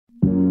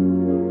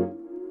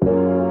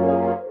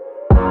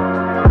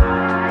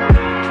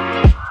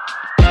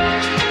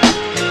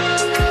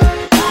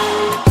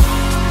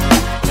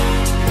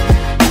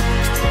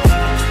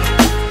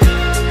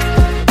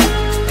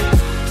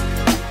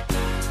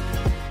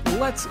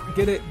let's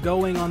get it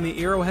going on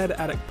the Arrowhead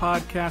Addict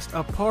podcast,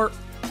 a part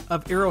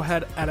of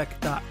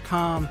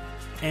arrowheadaddict.com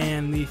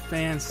and the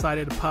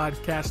Fan-Sided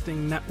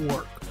Podcasting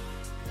Network.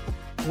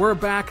 We're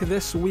back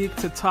this week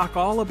to talk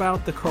all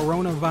about the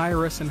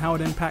coronavirus and how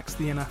it impacts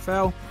the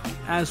NFL,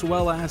 as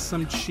well as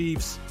some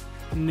Chiefs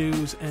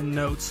news and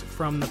notes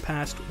from the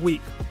past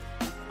week.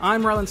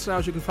 I'm Rylan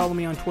Stiles. You can follow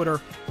me on Twitter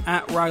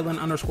at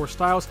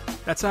Rylan_Stiles.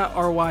 That's at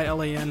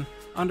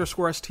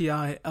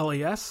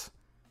RYLAN_STILES.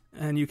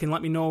 And you can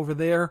let me know over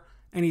there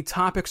any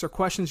topics or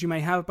questions you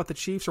may have about the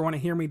Chiefs or want to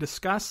hear me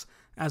discuss,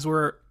 as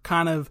we're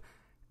kind of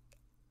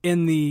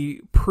in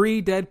the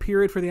pre-dead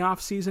period for the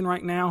offseason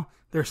right now.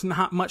 There's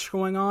not much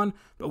going on,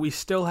 but we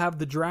still have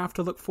the draft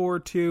to look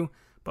forward to.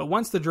 But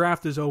once the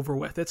draft is over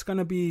with, it's going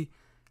to be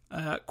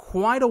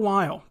quite a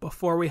while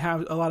before we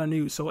have a lot of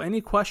news. So any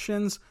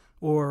questions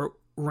or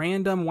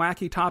random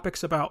wacky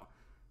topics about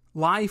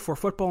life or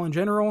football in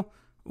general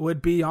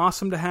would be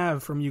awesome to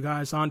have from you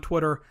guys on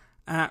Twitter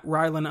at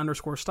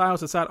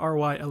Rylan_Stiles. It's at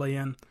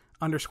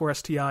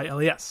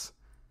RYLAN_STILES.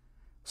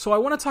 So I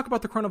want to talk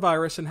about the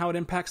coronavirus and how it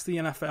impacts the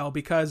NFL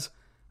because,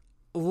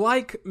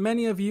 like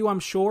many of you, I'm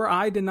sure,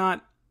 I did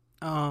not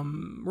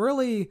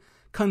really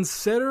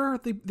consider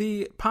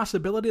the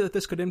possibility that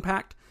this could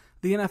impact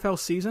the NFL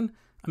season.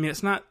 I mean,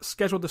 it's not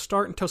scheduled to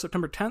start until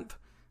September 10th.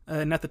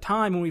 And at the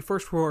time when we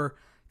first were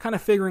kind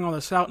of figuring all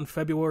this out in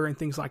February and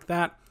things like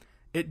that,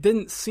 it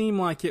didn't seem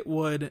like it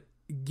would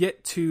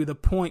get to the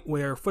point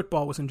where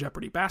football was in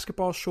jeopardy.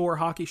 Basketball, sure.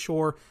 Hockey,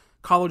 sure.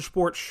 College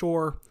sports,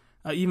 sure.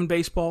 Even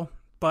baseball.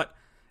 But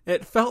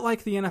it felt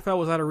like the NFL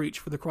was out of reach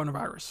for the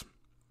coronavirus.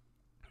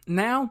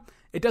 Now,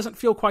 it doesn't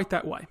feel quite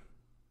that way.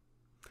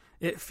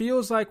 It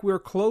feels like we're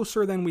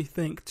closer than we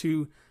think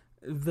to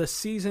the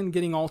season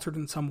getting altered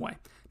in some way.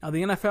 Now,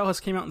 the NFL has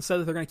came out and said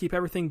that they're going to keep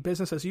everything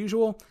business as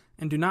usual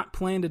and do not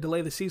plan to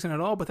delay the season at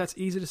all, but that's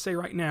easy to say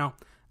right now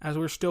as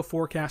we're still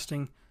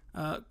forecasting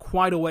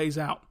quite a ways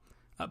out.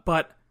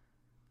 But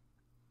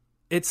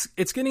it's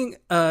getting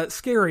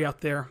scary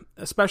out there,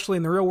 especially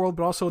in the real world,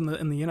 but also in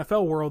the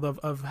NFL world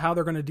of how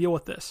they're going to deal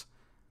with this.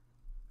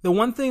 The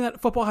one thing that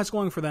football has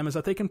going for them is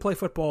that they can play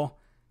football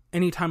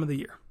any time of the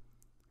year.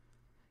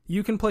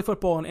 You can play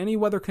football in any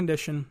weather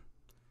condition.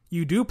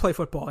 You do play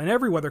football in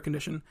every weather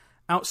condition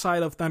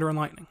outside of thunder and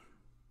lightning.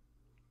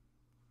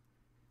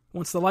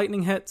 Once the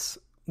lightning hits,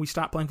 we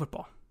stop playing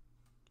football.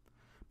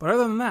 But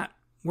other than that,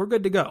 we're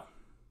good to go.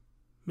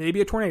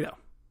 Maybe a tornado.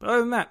 But other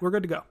than that, we're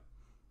good to go.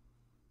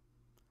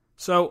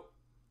 So,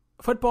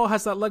 football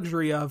has that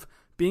luxury of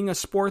being a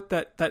sport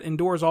that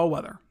endures all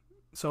weather.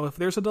 So if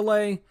there's a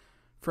delay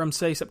from,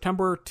 say,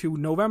 September to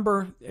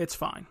November, it's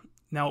fine.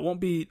 Now, it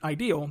won't be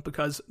ideal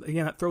because,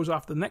 again, it throws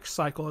off the next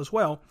cycle as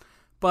well,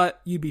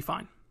 but you'd be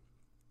fine.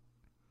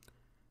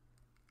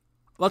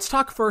 Let's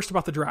talk first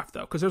about the draft,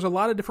 though, because there's a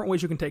lot of different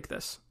ways you can take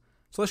this.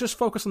 So let's just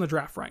focus on the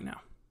draft right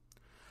now.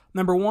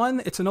 Number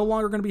one, it's no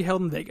longer going to be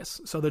held in Vegas.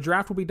 So the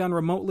draft will be done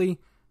remotely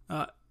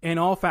in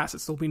all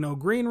facets. There'll be no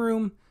green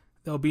room.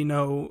 There'll be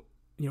no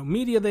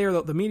media there.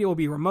 The media will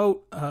be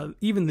remote.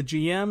 Even the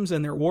GMs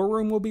and their war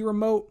room will be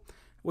remote,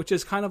 which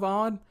is kind of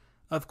odd.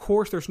 Of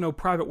course, there's no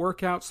private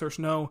workouts. There's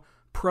no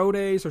pro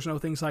days. There's no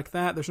things like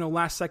that. There's no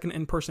last-second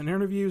in-person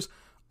interviews.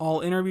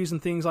 All interviews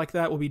and things like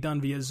that will be done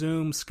via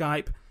Zoom,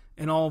 Skype,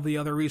 and all the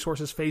other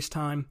resources,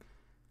 FaceTime.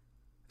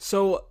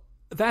 So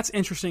that's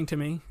interesting to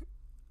me.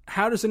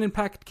 How does it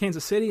impact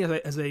Kansas City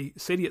as a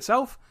city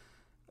itself?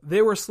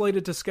 They were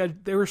slated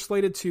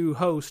to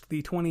host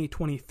the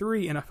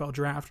 2023 NFL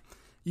draft.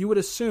 You would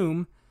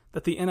assume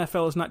that the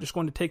NFL is not just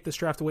going to take this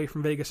draft away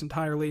from Vegas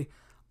entirely.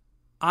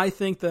 I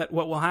think that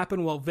what will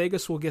happen,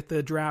 Vegas will get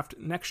the draft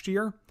next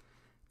year,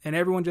 and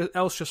everyone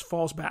else just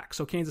falls back.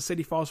 So Kansas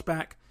City falls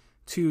back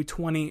to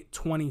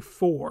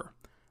 2024.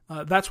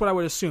 That's what I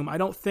would assume. I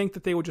don't think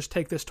that they would just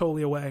take this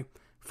totally away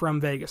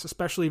from Vegas,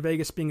 especially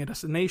Vegas being a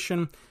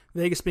destination,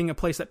 Vegas being a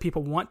place that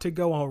people want to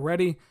go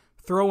already.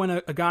 Throw in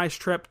a guy's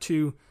trip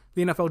to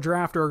the NFL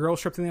draft or a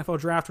girl's trip to the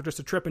NFL draft or just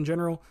a trip in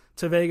general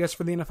to Vegas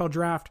for the NFL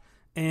draft,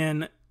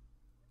 and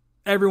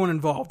everyone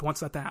involved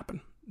wants that to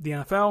happen. The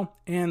NFL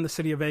and the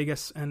city of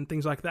Vegas and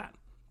things like that.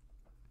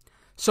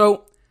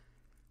 So,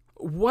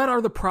 what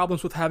are the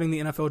problems with having the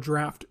NFL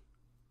draft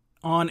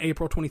on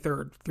April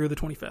 23rd through the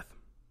 25th?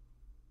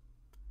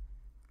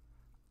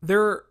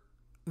 There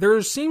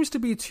seems to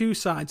be two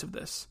sides of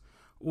this.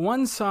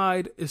 One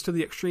side is to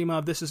the extreme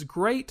of, this is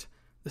great,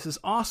 this is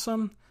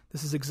awesome,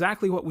 this is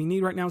exactly what we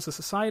need right now as a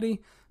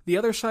society. The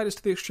other side is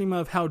to the extreme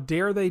of, how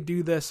dare they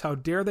do this, how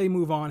dare they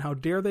move on, how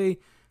dare they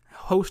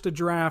host a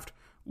draft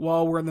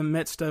while we're in the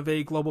midst of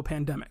a global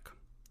pandemic.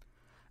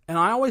 And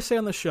I always say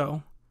on the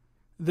show,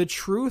 the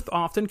truth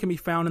often can be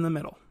found in the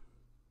middle.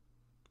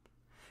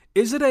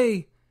 Is it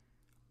a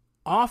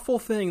awful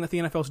thing that the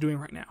NFL is doing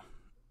right now?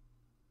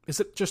 Is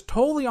it just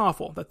totally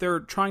awful that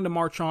they're trying to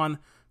march on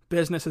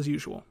business as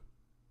usual?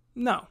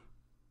 No.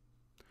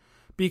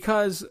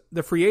 Because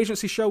the free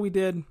agency show we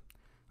did,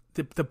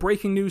 the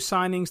breaking news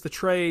signings, the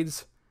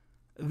trades,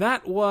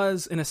 that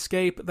was an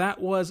escape. That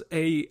was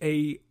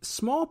a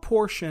small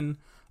portion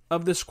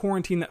of this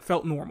quarantine that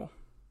felt normal.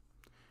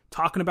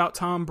 talking about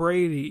Tom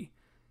Brady,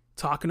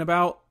 talking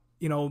about,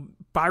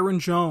 Byron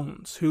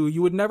Jones, who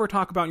you would never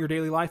talk about in your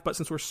daily life, but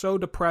since we're so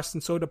depressed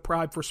and so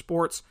deprived for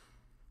sports,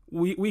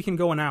 we can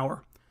go an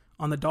hour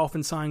on the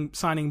Dolphins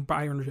signing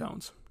Byron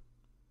Jones.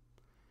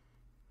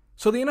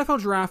 So the NFL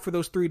draft for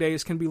those 3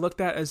 days can be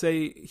looked at as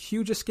a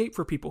huge escape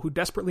for people who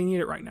desperately need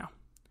it right now.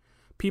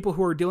 People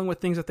who are dealing with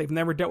things that they've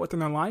never dealt with in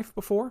their life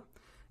before,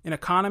 an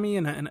economy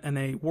and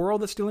a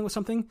world that's dealing with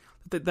something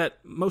that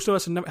most of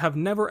us have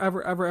never,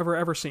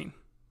 ever seen.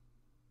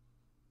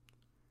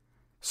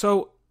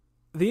 So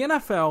the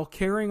NFL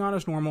carrying on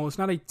as normal is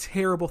not a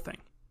terrible thing.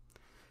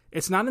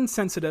 It's not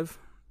insensitive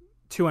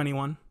to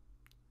anyone,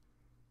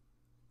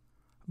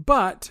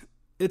 but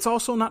it's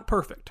also not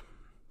perfect.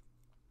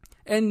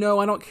 And no,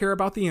 I don't care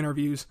about the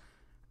interviews.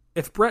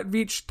 If Brett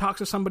Veach talks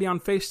to somebody on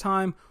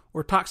FaceTime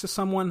or talks to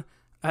someone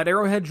at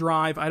Arrowhead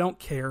Drive, I don't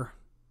care.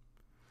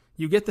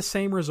 You get the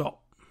same result.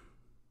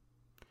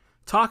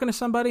 Talking to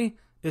somebody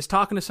is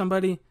talking to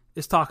somebody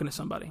is talking to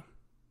somebody.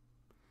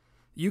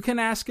 You can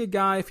ask a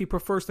guy if he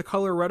prefers the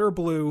color red or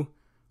blue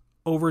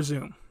over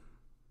Zoom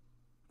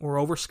or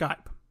over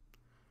Skype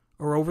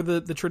or over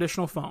the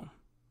traditional phone.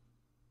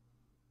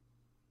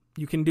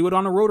 You can do it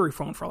on a rotary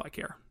phone for all I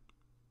care.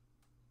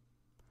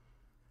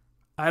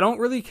 I don't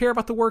really care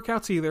about the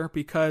workouts either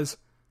because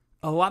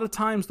a lot of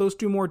times those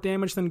do more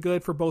damage than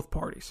good for both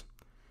parties.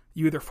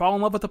 You either fall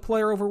in love with a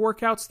player over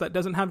workouts that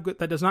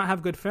does not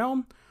have good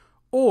film,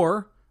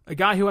 or a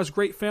guy who has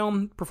great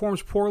film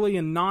performs poorly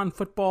in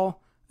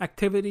non-football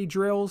activity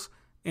drills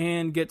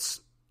and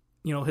gets,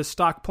 his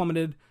stock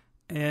plummeted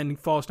and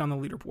falls down the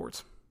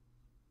leaderboards,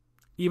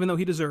 even though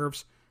he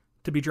deserves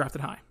to be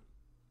drafted high.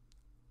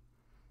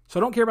 So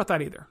I don't care about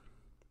that either.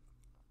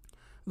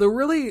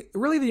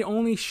 Really the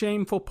only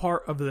shameful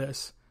part of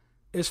this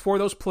is for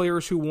those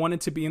players who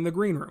wanted to be in the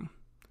green room.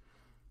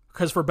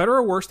 Because for better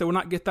or worse, they will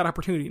not get that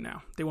opportunity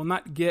now. They will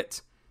not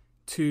get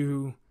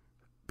to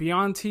be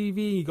on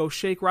TV, go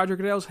shake Roger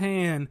Goodell's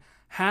hand,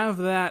 have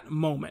that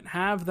moment,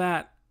 have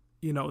that,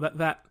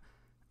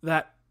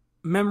 that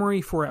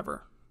memory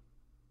forever.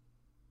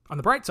 On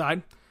the bright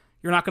side,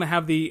 you're not going to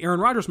have the Aaron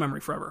Rodgers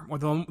memory forever or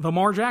the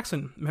Lamar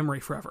Jackson memory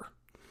forever.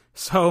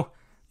 So,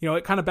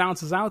 it kind of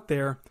balances out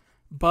there,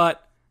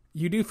 but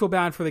you do feel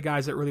bad for the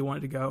guys that really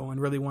wanted to go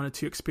and really wanted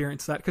to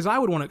experience that, because I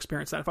would want to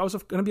experience that. If I was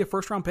going to be a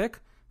first-round pick,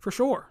 for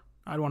sure,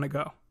 I'd want to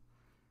go.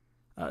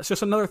 It's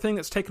just another thing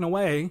that's taken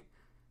away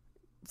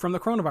from the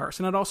coronavirus,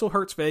 and it also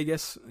hurts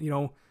Vegas.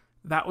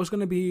 That was going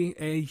to be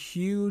a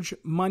huge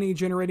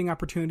money-generating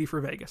opportunity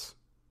for Vegas.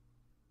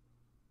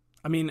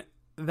 I mean,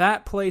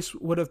 that place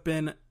would have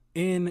been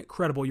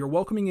incredible. You're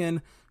welcoming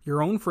in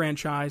your own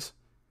franchise.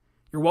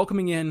 You're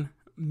welcoming in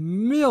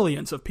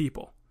millions of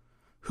people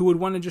who would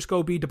want to just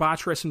go be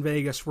debaucherous in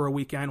Vegas for a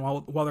weekend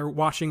while they're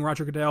watching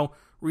Roger Goodell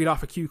read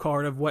off a cue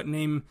card of what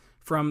name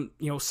from,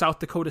 South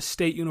Dakota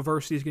State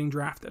University is getting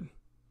drafted,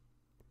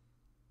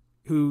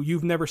 who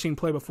you've never seen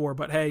play before,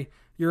 but hey,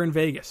 you're in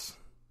Vegas.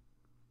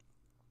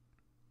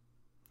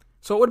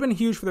 So it would have been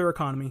huge for their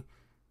economy.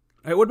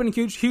 It would have been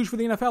huge for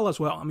the NFL as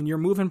well. I mean, you're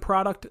moving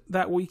product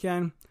that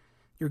weekend.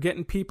 You're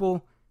getting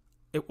people.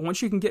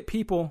 Once you can get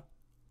people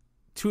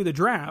to the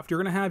draft,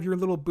 you're going to have your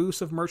little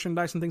booths of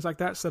merchandise and things like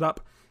that set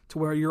up to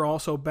where you're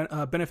also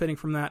benefiting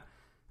from that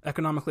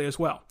economically as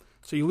well.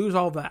 So you lose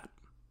all of that.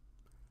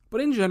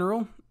 But in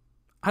general,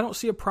 I don't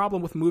see a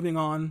problem with moving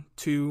on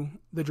to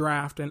the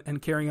draft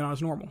and carrying it on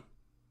as normal.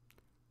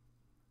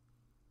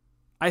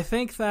 I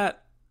think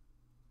that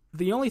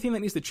the only thing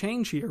that needs to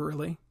change here,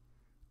 really,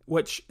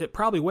 which it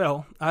probably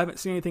will, I haven't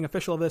seen anything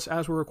official of this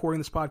as we're recording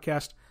this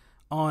podcast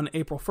on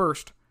April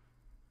 1st,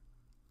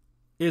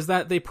 is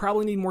that they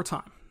probably need more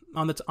time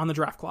on the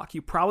draft clock.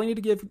 You probably need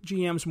to give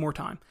GMs more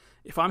time.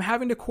 If I'm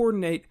having to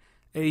coordinate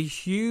a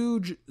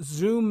huge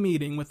Zoom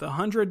meeting with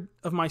 100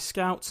 of my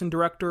scouts and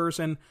directors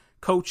and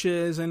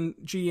coaches and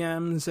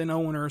GMs and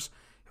owners,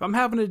 if I'm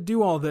having to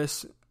do all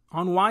this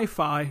on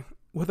Wi-Fi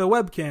with a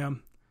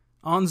webcam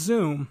on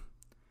Zoom,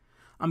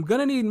 I'm going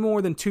to need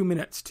more than 2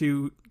 minutes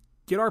to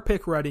get our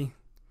pick ready,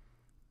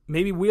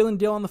 maybe wheel and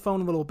deal on the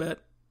phone a little bit,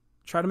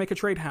 try to make a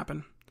trade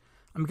happen.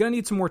 I'm going to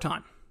need some more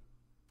time.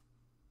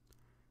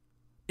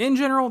 In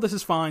general, this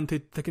is fine to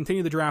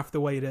continue the draft the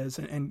way it is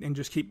and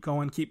just keep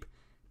going, keep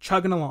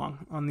chugging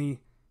along on the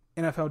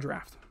NFL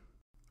draft.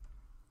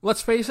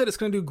 Let's face it, it's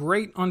going to do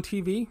great on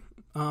TV.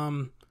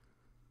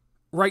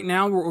 Right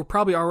now, we're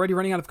probably already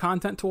running out of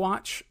content to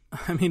watch.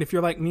 I mean, if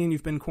you're like me and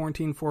you've been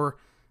quarantined for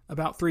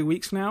about 3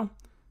 weeks now,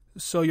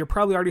 so you're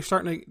probably already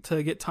starting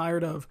to get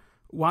tired of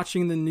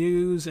watching the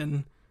news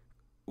and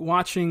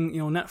watching,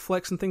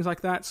 Netflix and things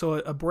like that. So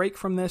a break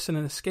from this and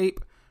an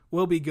escape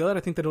will be good. I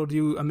think that it'll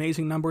do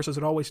amazing numbers as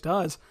it always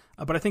does,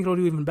 but I think it'll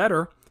do even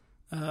better.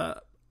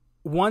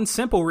 One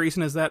simple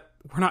reason is that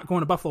we're not going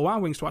to Buffalo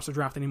Wild Wings to watch the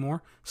draft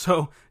anymore.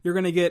 So you're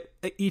going to get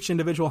each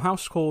individual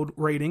household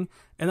rating.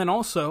 And then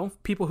also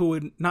people who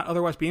would not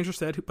otherwise be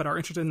interested, but are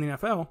interested in the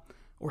NFL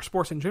or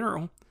sports in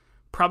general,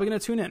 probably going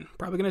to tune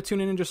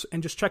in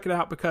and just check it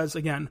out because,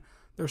 again,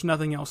 there's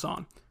nothing else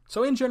on.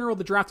 So in general,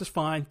 the draft is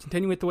fine.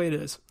 Continue it the way it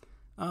is.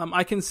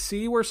 I can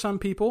see where some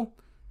people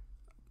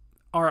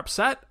are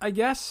upset, I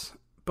guess,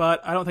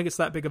 but I don't think it's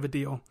that big of a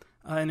deal.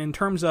 And in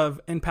terms of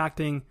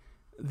impacting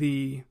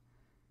the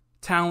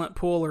talent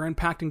pool or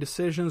impacting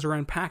decisions or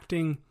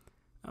impacting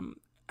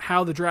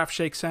how the draft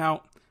shakes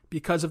out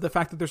because of the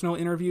fact that there's no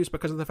interviews,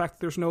 because of the fact that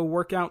there's no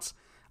workouts,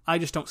 I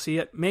just don't see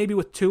it. Maybe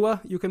with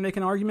Tua, you can make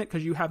an argument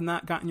because you have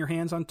not gotten your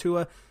hands on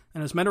Tua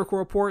and his medical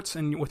reports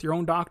and with your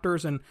own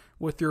doctors and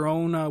with your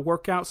own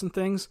workouts and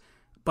things.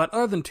 But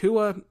other than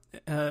Tua,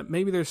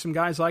 maybe there's some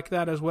guys like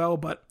that as well.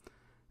 But,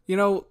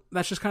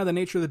 that's just kind of the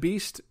nature of the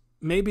beast.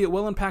 Maybe it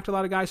will impact a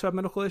lot of guys who have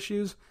medical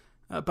issues.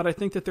 But I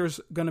think that there's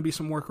going to be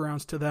some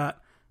workarounds to that.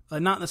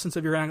 Not in the sense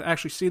of you're going to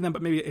actually see them,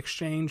 but maybe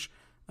exchange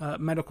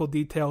medical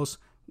details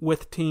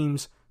with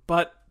teams.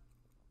 But,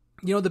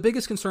 the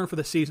biggest concern for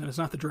the season is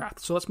not the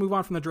draft. So let's move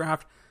on from the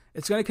draft.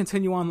 It's going to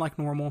continue on like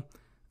normal.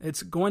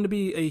 It's going to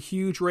be a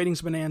huge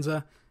ratings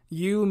bonanza.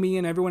 You, me,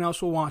 and everyone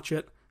else will watch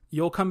it.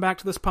 You'll come back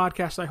to this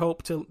podcast, I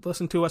hope, to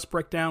listen to us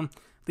break down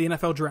the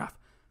NFL draft.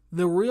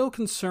 The real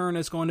concern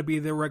is going to be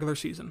the regular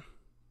season.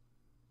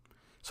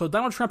 So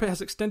Donald Trump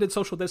has extended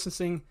social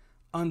distancing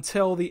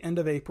until the end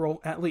of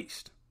April, at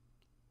least.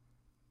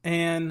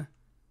 And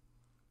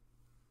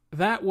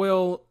that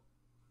will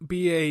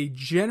be a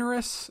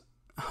generous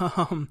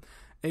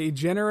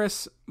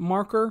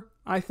marker,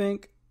 I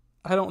think.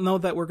 I don't know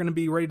that we're going to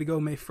be ready to go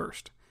May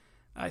 1st.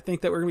 I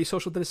think that we're going to be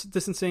social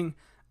distancing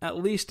at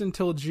least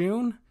until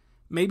June,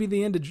 maybe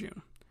the end of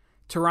June.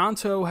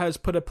 Toronto has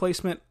put a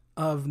placement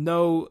of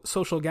no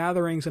social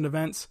gatherings and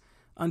events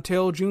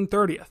until June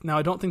 30th. Now,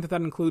 I don't think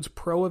that includes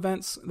pro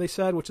events, they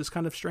said, which is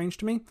kind of strange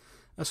to me.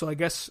 So I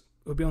guess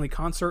it would be only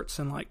concerts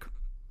and like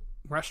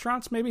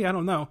restaurants, maybe? I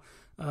don't know.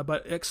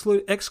 But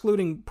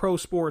excluding pro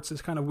sports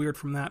is kind of weird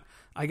from that.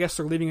 I guess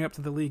they're leaving it up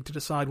to the league to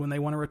decide when they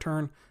want to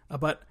return.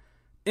 But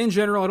in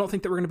general, I don't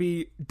think that we're going to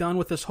be done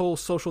with this whole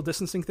social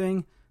distancing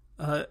thing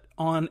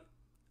on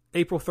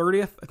April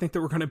 30th. I think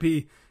that we're going to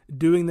be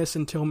doing this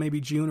until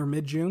maybe June or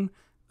mid-June.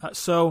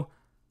 So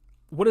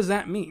what does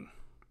that mean?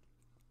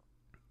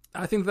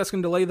 I think that's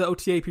going to delay the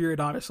OTA period,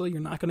 honestly. You're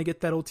not going to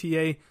get that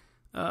OTA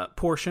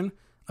portion.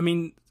 I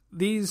mean,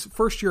 these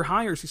first-year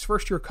hires, these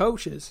first-year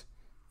coaches,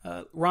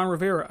 Ron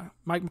Rivera,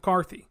 Mike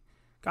McCarthy,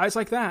 guys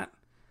like that,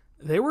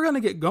 they were going to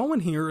get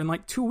going here in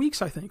like 2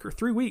 weeks, I think, or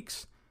 3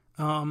 weeks.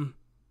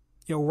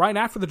 Right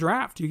after the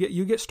draft,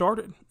 you get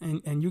started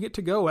and you get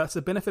to go. That's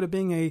the benefit of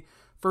being a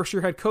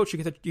first-year head coach.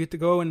 You get to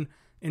go and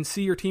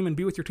see your team and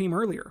be with your team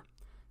earlier.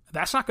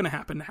 That's not going to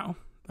happen now.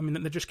 I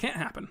mean, that just can't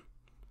happen.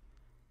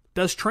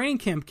 Does training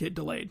camp get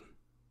delayed?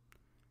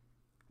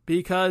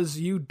 Because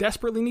you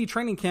desperately need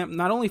training camp,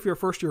 not only for your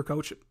first-year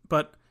coach,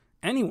 but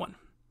anyone.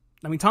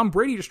 I mean, Tom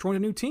Brady just joined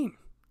a new team.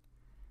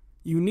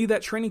 You need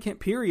that training camp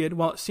period.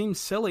 While it seems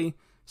silly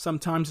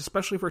sometimes,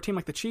 especially for a team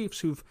like the Chiefs,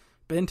 who've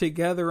been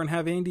together and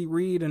have Andy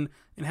Reid and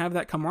have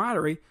that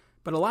camaraderie,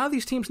 but a lot of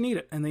these teams need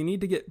it, and they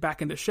need to get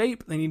back into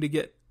shape. They need to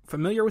get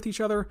familiar with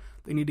each other.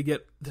 They need to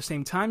get the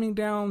same timing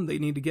down. They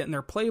need to get in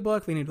their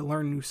playbook. They need to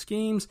learn new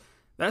schemes.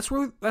 That's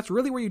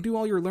really where you do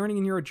all your learning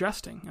and your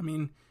adjusting. I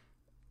mean,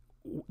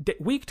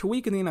 week to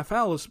week in the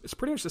NFL is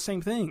pretty much the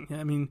same thing.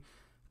 I mean,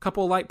 a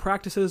couple of light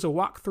practices, a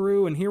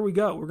walkthrough, and here we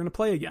go. We're going to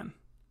play again.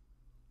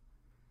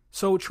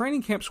 So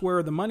training camp's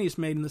where the money's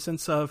made in the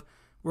sense of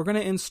we're going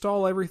to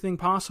install everything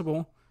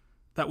possible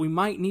that we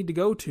might need to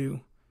go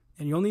to,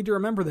 and you'll need to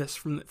remember this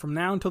from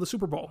now until the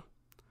Super Bowl.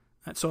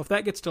 And so if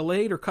that gets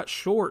delayed or cut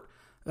short,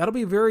 that'll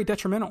be very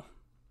detrimental.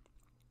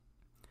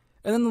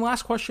 And then the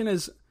last question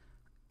is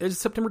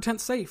September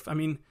 10th safe? I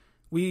mean,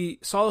 we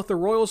saw that the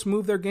Royals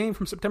moved their game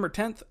from September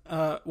 10th,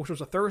 which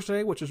was a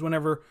Thursday, which is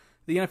whenever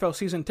the NFL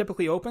season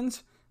typically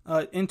opens,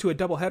 into a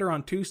doubleheader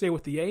on Tuesday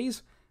with the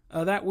A's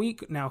that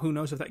week. Now, who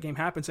knows if that game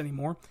happens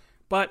anymore.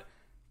 But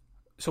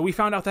so we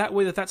found out that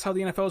way that's how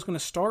the NFL is going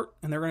to start,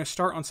 and they're going to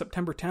start on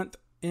September 10th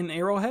in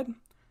Arrowhead.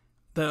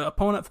 The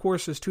opponent, of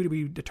course, is to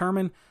be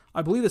determined.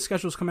 I believe the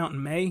schedules come out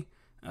in May,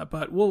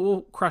 but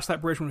we'll cross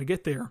that bridge when we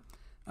get there.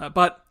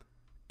 But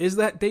is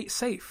that date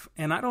safe?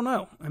 And I don't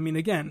know. I mean,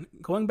 again,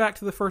 going back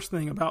to the first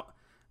thing about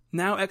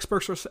now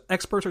experts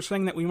are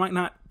saying that we might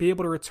not be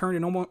able to return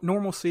to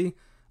normalcy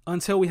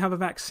until we have a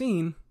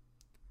vaccine.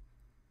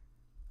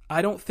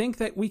 I don't think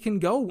that we can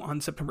go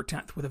on September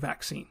 10th with a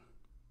vaccine.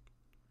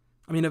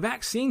 I mean, a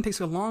vaccine takes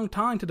a long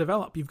time to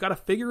develop. You've got to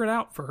figure it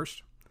out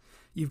first.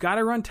 You've got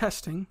to run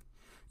testing.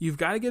 You've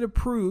got to get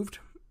approved.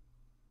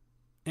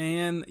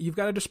 And you've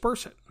got to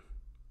disperse it.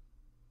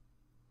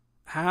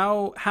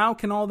 How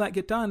can all that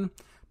get done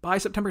by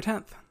September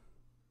 10th?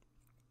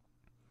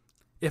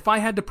 If I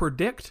had to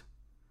predict,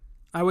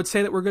 I would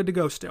say that we're good to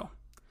go still.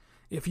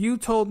 If you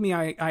told me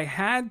I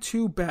had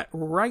to bet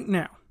right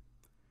now,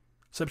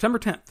 September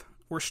 10th,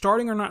 we're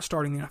starting or not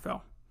starting the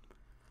NFL,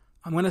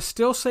 I'm going to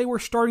still say we're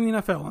starting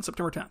the NFL on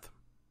September 10th.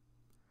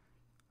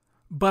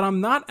 But I'm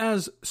not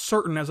as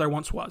certain as I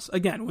once was.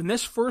 Again, when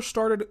this first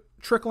started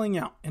trickling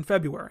out in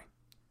February,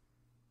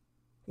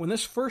 when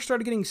this first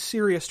started getting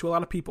serious to a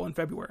lot of people in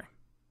February,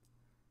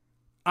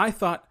 I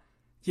thought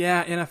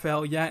Yeah,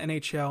 NFL, yeah,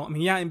 NHL. I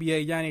mean, yeah,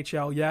 NBA, yeah,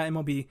 NHL, yeah,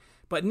 MLB,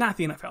 but not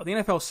the NFL. The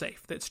NFL's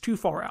safe. That's too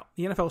far out.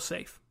 The NFL's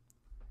safe.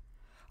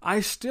 I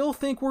still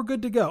think we're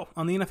good to go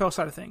on the NFL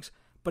side of things,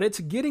 but it's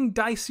getting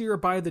dicier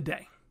by the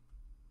day.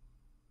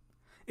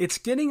 It's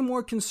getting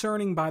more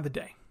concerning by the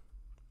day.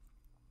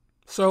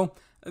 So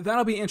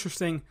that'll be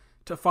interesting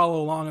to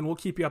follow along, and we'll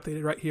keep you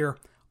updated right here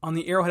on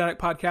the Arrowhead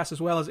Addict podcast,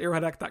 as well as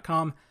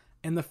arrowheadaddict.com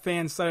and the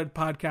Fan-Sided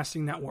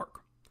Podcasting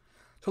Network.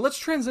 So let's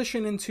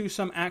transition into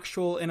some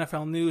actual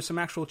NFL news, some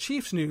actual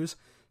Chiefs news,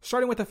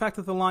 starting with the fact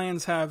that the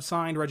Lions have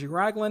signed Reggie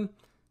Ragland.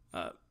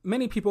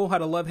 Many people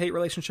had a love-hate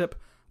relationship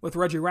with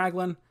Reggie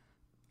Ragland.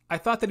 I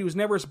thought that he was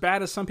never as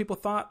bad as some people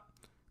thought,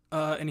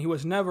 and he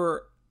was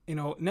never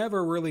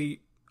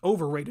really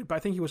overrated, but I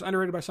think he was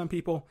underrated by some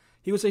people.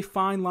 He was a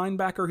fine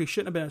linebacker. He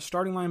shouldn't have been a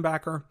starting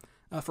linebacker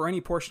for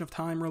any portion of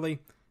time, really.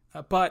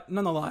 But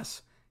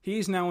nonetheless,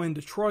 he's now in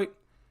Detroit,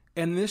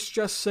 and this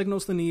just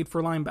signals the need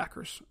for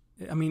linebackers.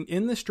 I mean,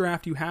 in this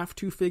draft, you have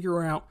to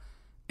figure out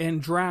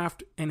and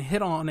draft and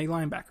hit on a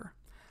linebacker.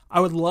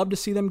 I would love to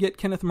see them get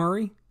Kenneth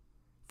Murray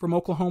from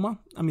Oklahoma.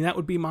 I mean, that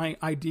would be my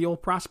ideal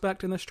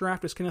prospect in this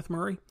draft, is Kenneth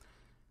Murray.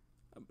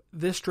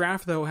 This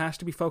draft, though, has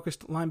to be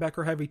focused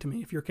linebacker heavy to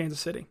me if you're Kansas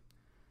City.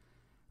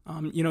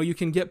 You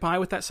can get by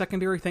with that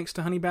secondary thanks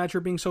to Honey Badger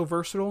being so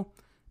versatile.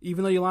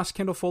 Even though you lost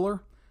Kendall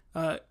Fuller,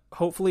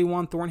 hopefully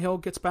Juan Thornhill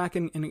gets back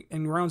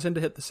and rounds in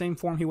to hit the same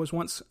form he was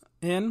once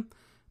in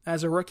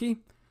as a rookie.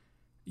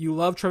 You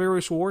love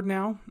Travis Ward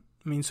now.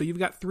 I mean, so you've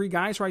got three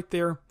guys right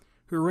there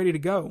who are ready to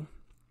go.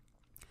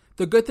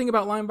 The good thing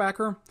about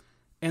linebacker,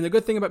 and the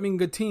good thing about being a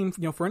good team,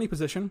 for any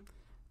position,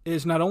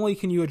 is not only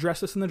can you address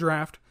this in the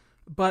draft,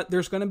 but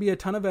there's going to be a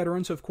ton of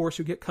veterans, of course,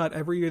 who get cut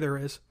every year there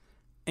is.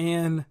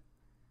 And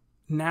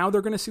now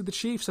they're going to see the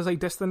Chiefs as a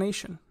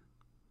destination.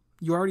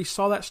 You already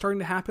saw that starting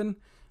to happen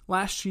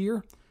last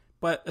year,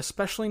 but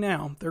especially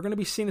now, they're going to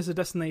be seen as a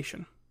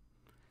destination.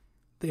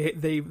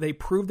 They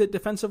proved it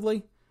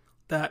defensively,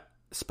 that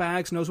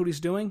Spags knows what he's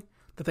doing,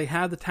 that they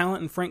have the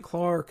talent in Frank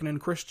Clark and in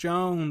Chris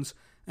Jones,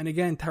 and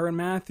again, Tyrann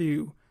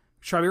Mathieu.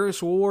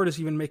 Travis Ward is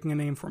even making a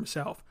name for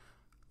himself.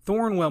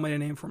 Thornwell made a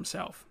name for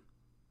himself.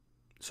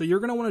 So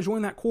you're going to want to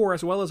join that core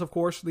as well as, of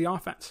course, the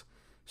offense.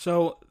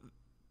 So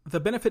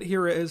the benefit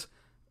here is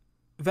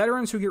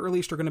veterans who get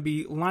released are going to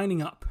be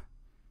lining up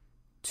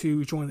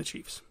to join the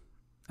Chiefs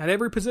at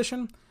every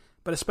position,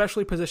 but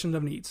especially positions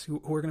of needs who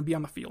are going to be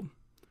on the field.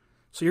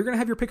 So you're going to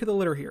have your pick of the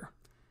litter here.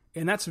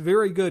 And that's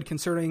very good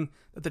considering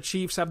that the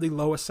Chiefs have the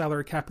lowest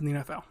salary cap in the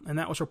NFL. And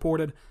that was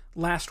reported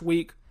last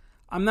week.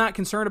 I'm not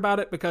concerned about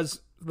it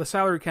because the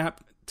salary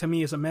cap, to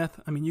me, is a myth.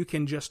 I mean, you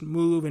can just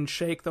move and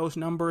shake those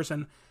numbers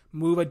and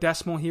move a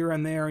decimal here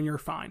and there and you're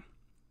fine.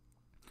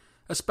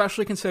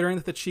 Especially considering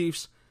that the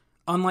Chiefs,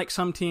 unlike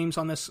some teams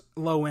on this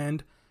low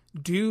end,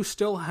 do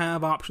still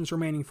have options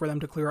remaining for them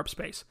to clear up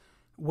space.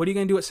 What are you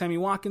going to do at Sammy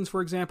Watkins,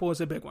 for example,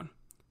 is a big one.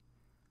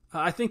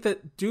 I think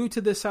that due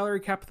to this salary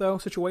cap, though,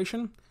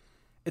 situation,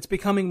 it's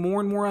becoming more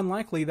and more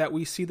unlikely that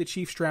we see the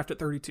Chiefs draft at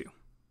 32.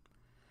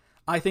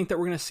 I think that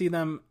we're going to see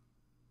them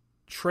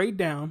trade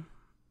down,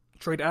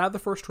 trade out of the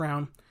first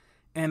round,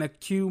 and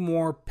accrue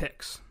more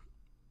picks.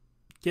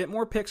 Get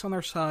more picks on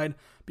their side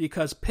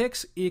because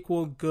picks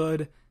equal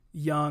good,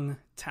 young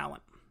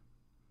talent.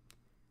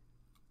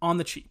 On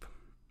the cheap.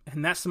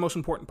 And that's the most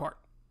important part.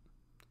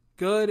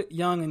 Good,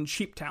 young, and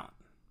cheap talent.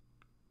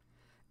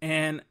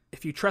 And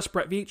if you trust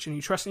Brett Veach and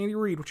you trust Andy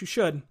Reid, which you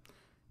should,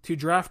 to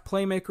draft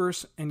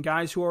playmakers and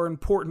guys who are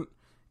important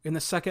in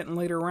the second and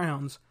later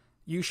rounds,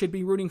 you should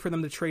be rooting for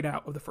them to trade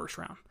out of the first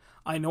round.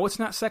 I know it's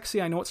not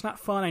sexy. I know it's not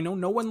fun. I know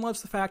no one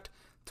loves the fact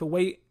to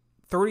wait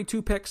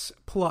 32 picks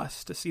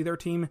plus to see their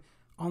team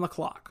on the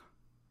clock.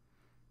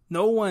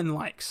 No one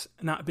likes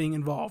not being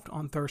involved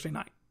on Thursday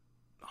night.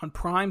 On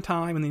prime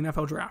time in the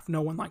NFL draft,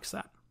 no one likes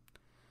that.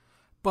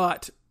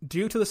 But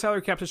due to the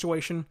salary cap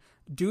situation,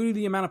 due to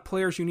the amount of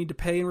players you need to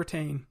pay and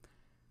retain,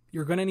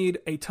 you're going to need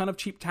a ton of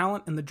cheap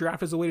talent, and the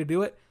draft is the way to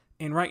do it.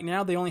 And right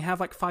now, they only have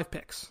like 5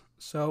 picks.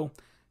 So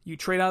you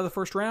trade out of the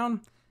first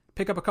round,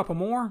 pick up a couple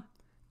more,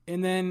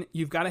 and then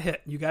you've got to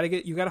hit. You got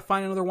to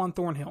find another Juan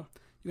Thornhill.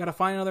 You got to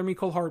find another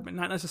Mecole Hardman.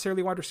 Not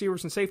necessarily wide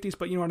receivers and safeties,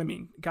 but you know what I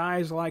mean.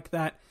 Guys like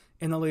that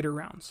in the later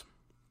rounds.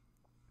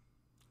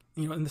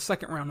 In the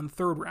second round, in the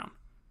third round.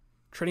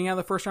 Trading out of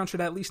the first round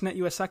should at least net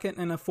you a second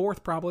and a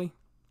fourth, probably.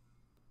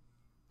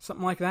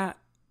 Something like that.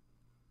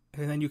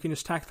 And then you can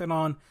just tack that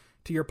on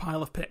to your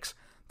pile of picks.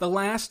 The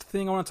last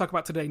thing I want to talk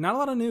about today, not a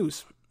lot of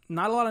news.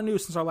 Not a lot of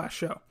news since our last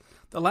show.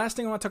 The last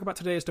thing I want to talk about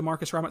today is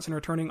Demarcus Robinson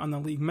returning on the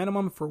league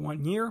minimum for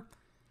 1 year.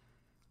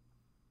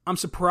 I'm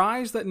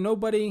surprised that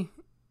nobody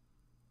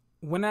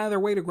went out of their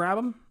way to grab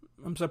him.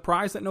 I'm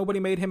surprised that nobody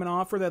made him an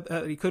offer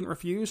that he couldn't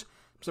refuse.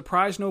 I'm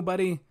surprised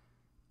nobody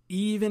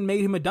even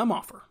made him a dumb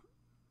offer.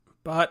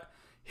 But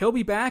he'll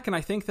be back, and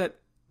I think that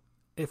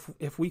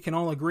if we can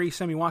all agree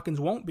Sammy Watkins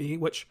won't be,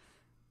 which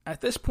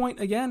at this point,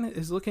 again,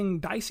 is looking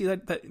dicey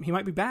that he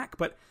might be back,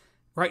 but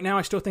right now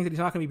I still think that he's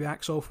not going to be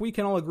back. So if we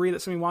can all agree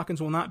that Sammy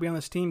Watkins will not be on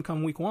this team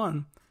come week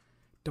 1,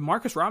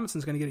 Demarcus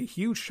Robinson's going to get a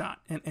huge shot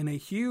and a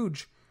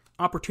huge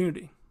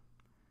opportunity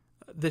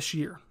this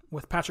year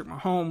with Patrick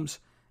Mahomes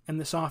and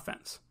this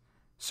offense.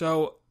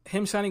 So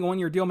him signing a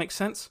one-year deal makes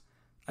sense.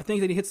 I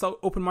think that he hits the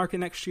open market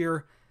next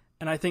year,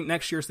 and I think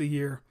next year's the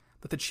year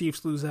that the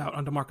Chiefs lose out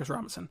on Demarcus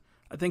Robinson.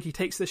 I think he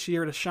takes this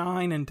year to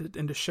shine and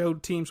to show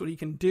teams what he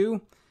can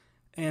do,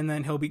 and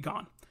then he'll be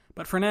gone.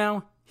 But for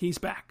now, he's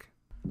back.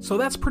 So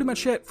that's pretty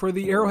much it for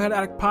the Arrowhead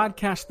Addict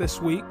podcast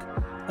this week.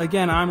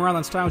 Again, I'm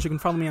Rylan Stiles. You can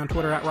follow me on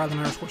Twitter at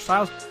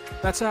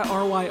Rylan_Stiles. That's at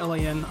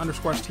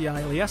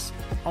RYLAN_STILES,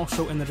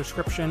 also in the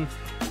description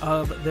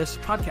of this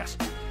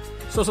podcast.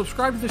 So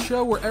subscribe to the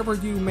show wherever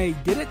you may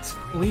get it.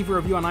 Leave a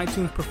review on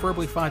iTunes,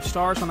 preferably 5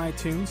 stars on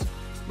iTunes.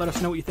 Let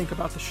us know what you think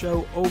about the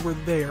show over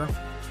there.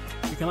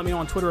 You can let me know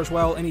on Twitter as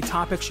well any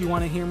topics you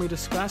want to hear me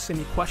discuss,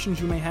 any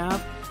questions you may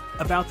have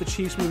about the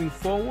Chiefs moving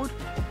forward.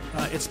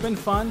 It's been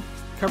fun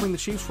covering the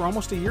Chiefs for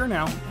almost a year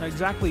now,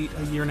 exactly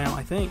a year now,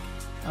 I think,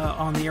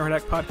 on the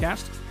Arrowhead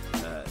podcast.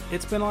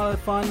 It's been a lot of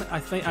fun. I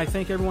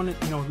thank everyone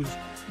who's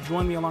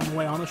joined me along the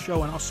way on the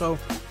show and also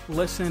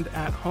listened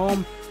at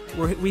home.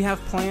 We have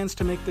plans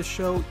to make this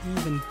show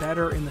even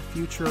better in the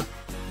future,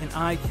 and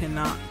I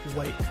cannot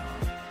wait.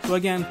 So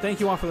again, thank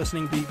you all for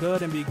listening. Be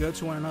good and be good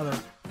to one another,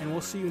 and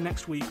we'll see you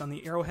next week on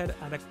the Arrowhead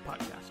Addict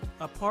podcast,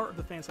 a part of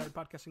the Fansided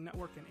Podcasting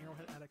Network and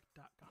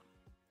arrowheadaddict.com.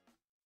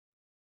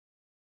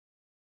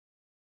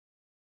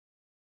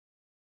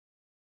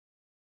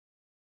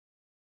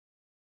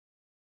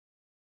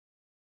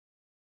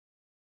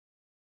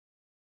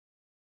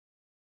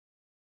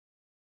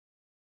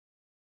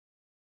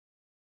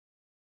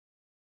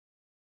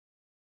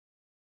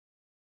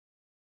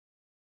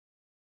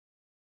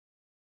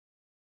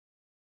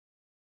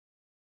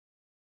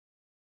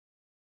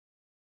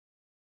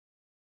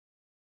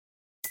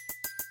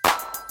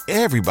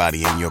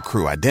 Everybody in your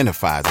crew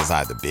identifies as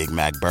either Big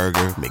Mac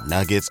Burger,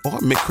 McNuggets, or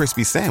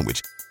McCrispy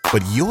Sandwich.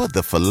 But you're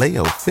the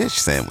Filet-O-Fish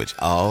Sandwich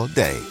all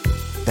day.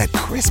 That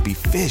crispy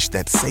fish,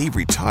 that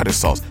savory tartar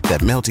sauce,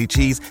 that melty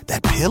cheese,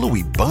 that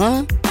pillowy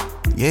bun.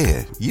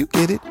 Yeah, you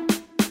get it.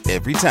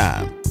 Every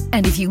time.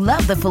 And if you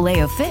love the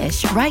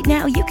Filet-O-Fish, right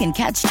now you can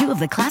catch 2 of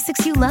the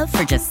classics you love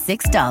for just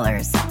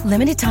 $6.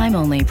 Limited time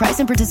only. Price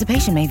and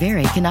participation may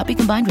vary. Cannot be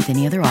combined with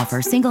any other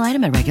offer. Single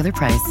item at regular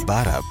price.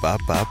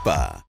 Ba-da-ba-ba-ba.